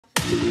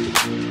Okay,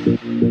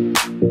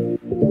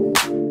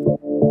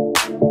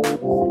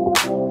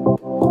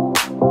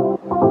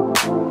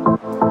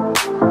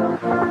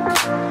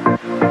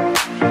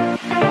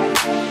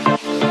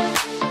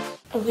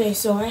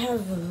 so I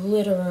have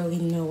literally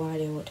no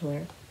idea what to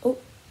wear. Oh,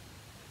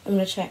 I'm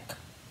gonna check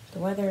the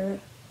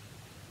weather.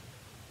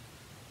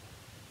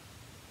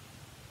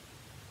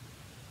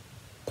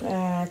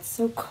 It's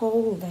so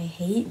cold. I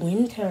hate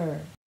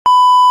winter.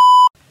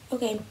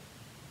 Okay,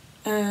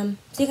 so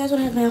you guys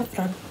wanna have my outfit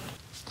on?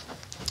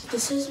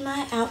 This is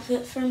my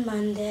outfit for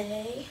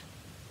Monday.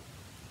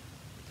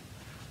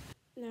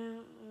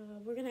 Now,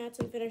 we're gonna add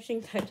some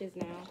finishing touches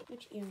now.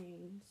 Which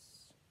earrings?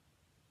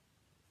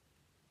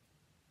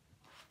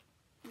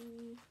 I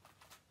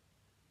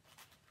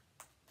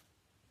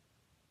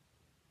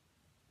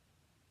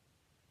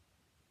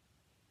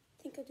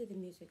think I'll do the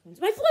music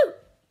ones. My flute!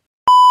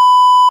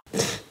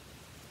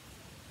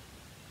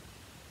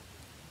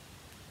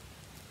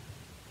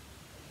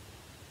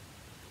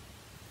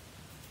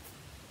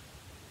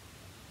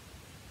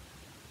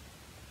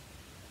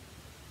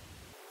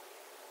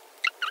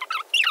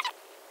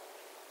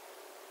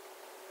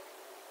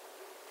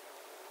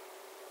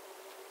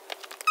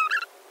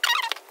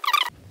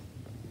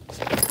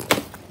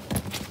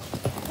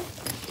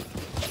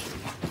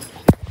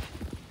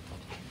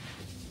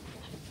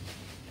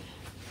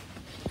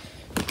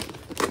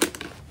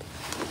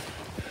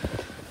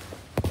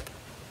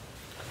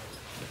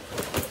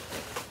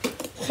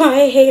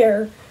 My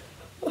hair.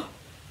 I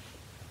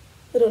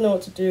don't know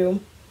what to do.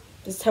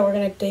 This is how we're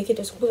gonna take it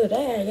to school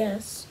today, I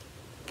guess.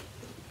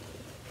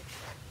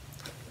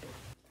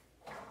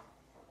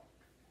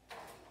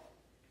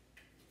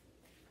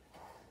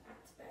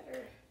 That's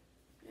better.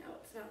 Now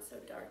it's not so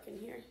dark in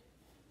here.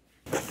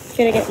 I'm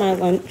gonna get my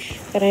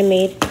lunch that I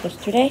made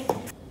yesterday.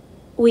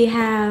 We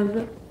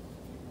have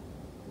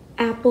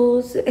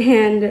apples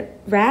and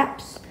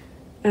wraps,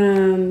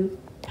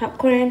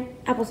 popcorn,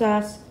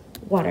 applesauce,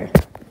 water.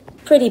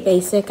 Pretty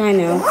basic, I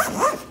know.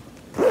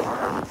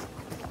 I'm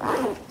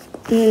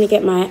gonna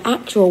get my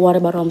actual water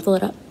bottle and fill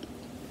it up.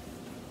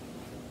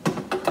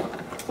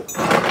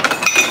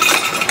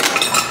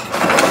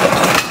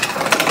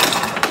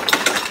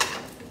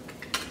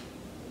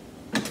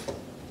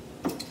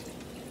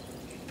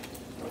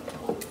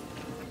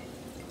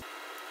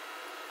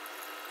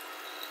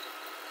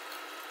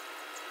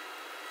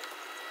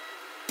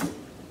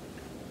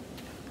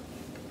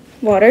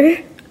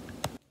 Water.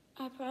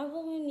 I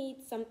probably need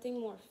something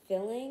more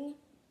filling,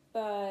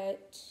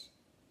 but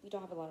we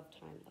don't have a lot of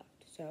time left,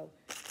 so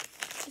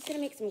I'm just gonna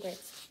make some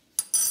grits.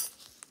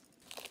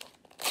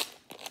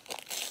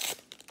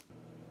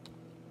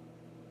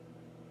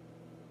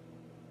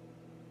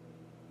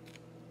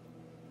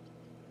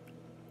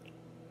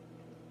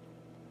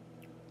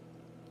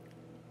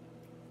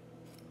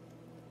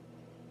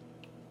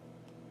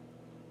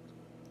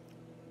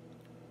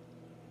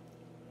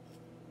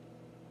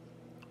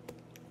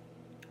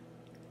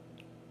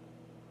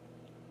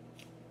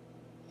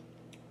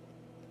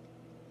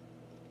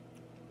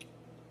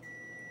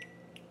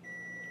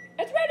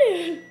 It's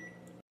ready!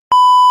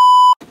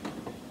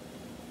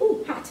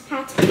 Ooh, hot,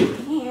 hot.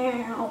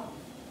 Ow.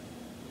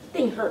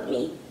 Thing hurt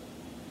me.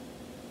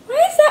 Why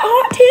is that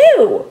hot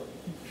too?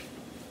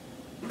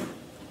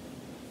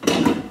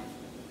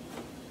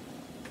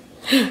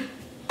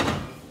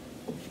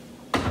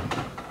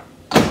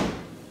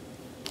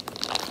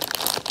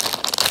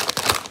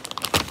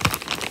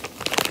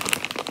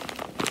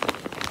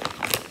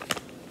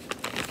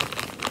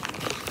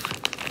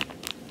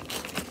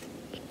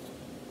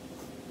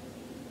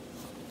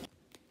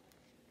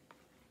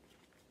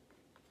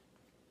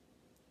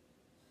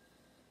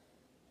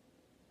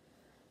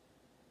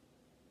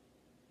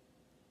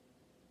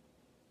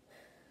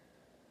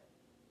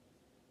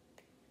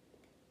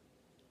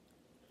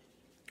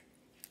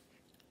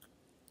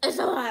 It's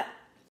so hot.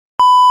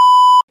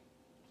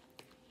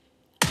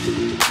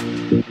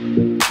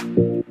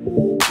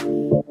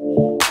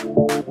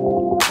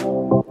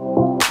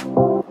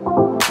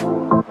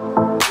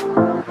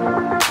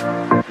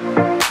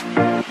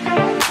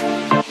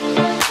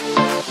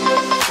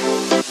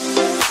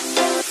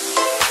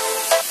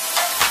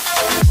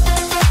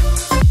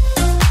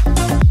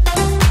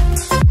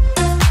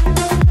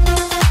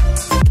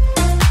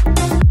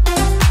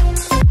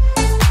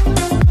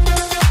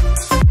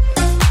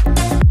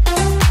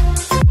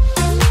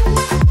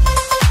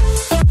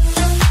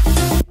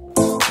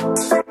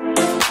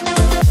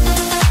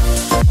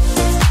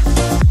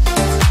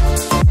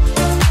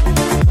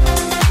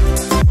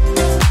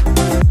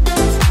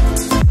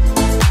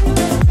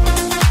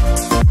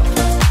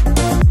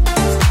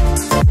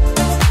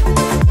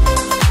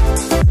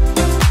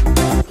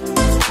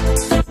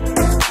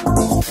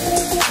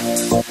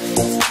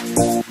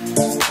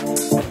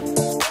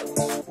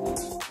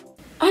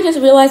 I just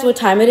realized what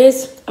time it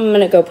is. I'm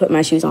gonna go put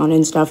my shoes on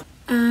and stuff.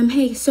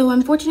 Hey, so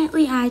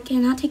unfortunately I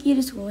cannot take you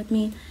to school with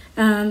me,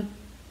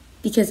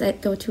 because I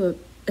go to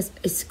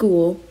a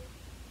school.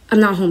 I'm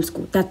not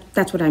homeschooled.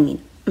 That's what I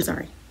mean. I'm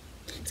sorry.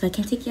 So I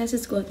can't take you guys to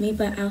school with me,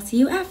 but I'll see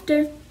you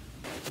after.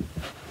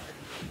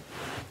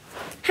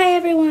 Hi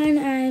everyone,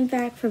 I'm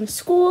back from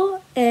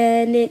school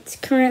and it's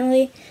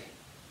currently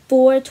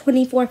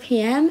 4:24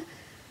 p.m.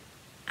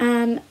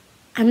 I'm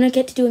gonna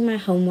get to doing my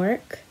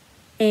homework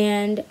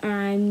and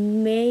I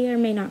may or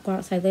may not go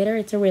outside later.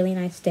 It's a really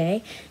nice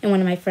day and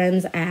one of my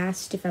friends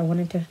asked if I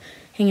wanted to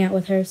hang out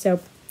with her, so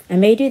I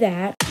may do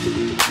that.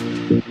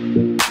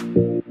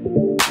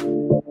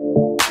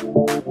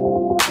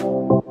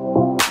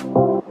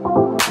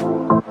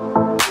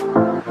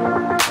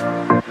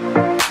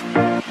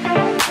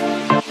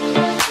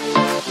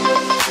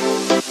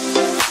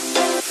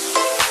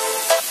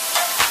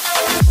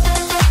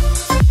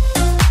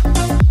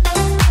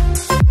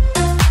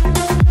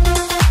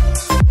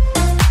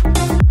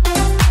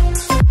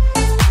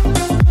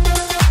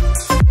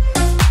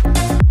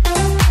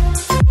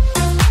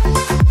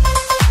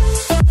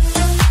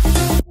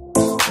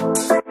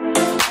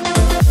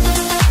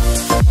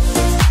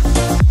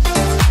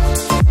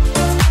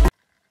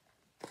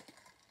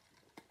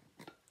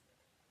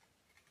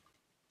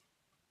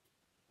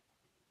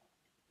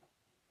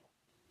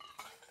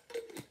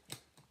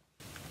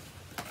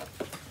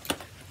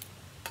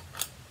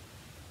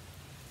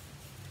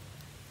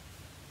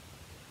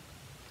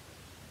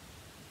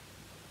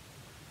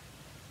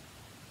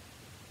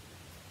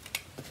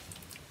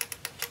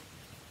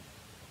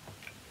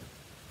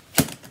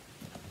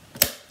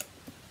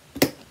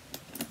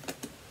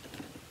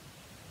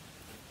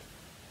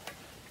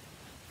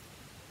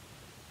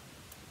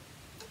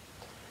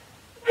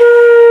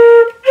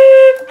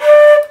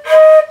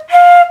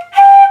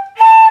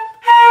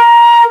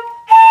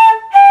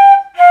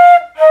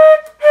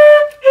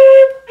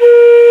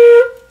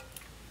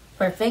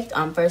 Perfect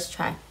on first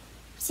try.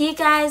 See you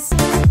guys.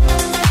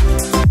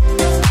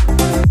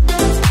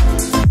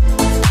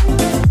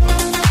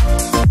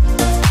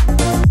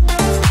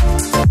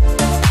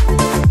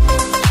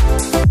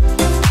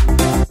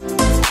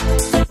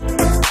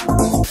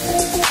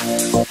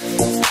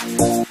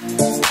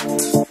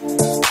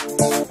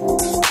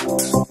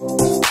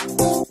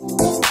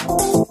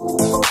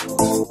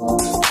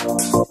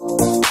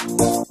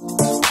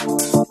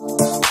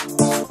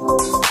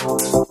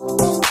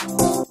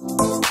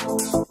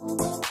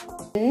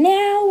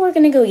 Now we're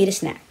gonna go eat a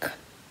snack.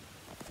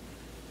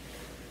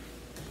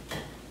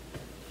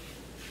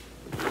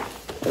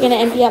 We're gonna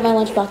empty out my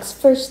lunchbox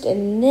first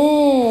and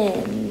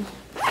then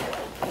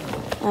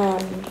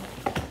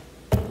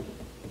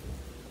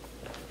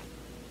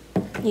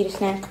eat a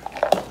snack.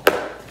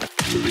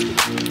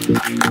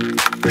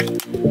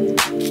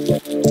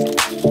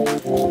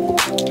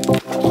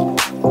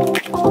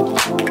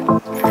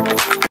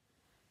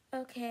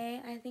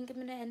 Okay, I think I'm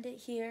gonna end it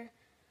here.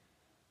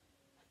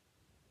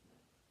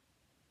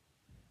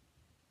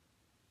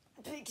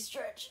 Big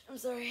stretch. I'm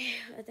sorry.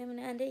 I think I'm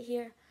gonna end it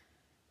here.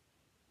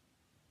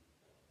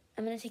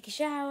 I'm gonna take a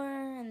shower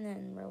and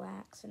then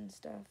relax and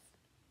stuff.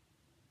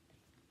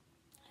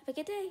 Have a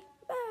good day.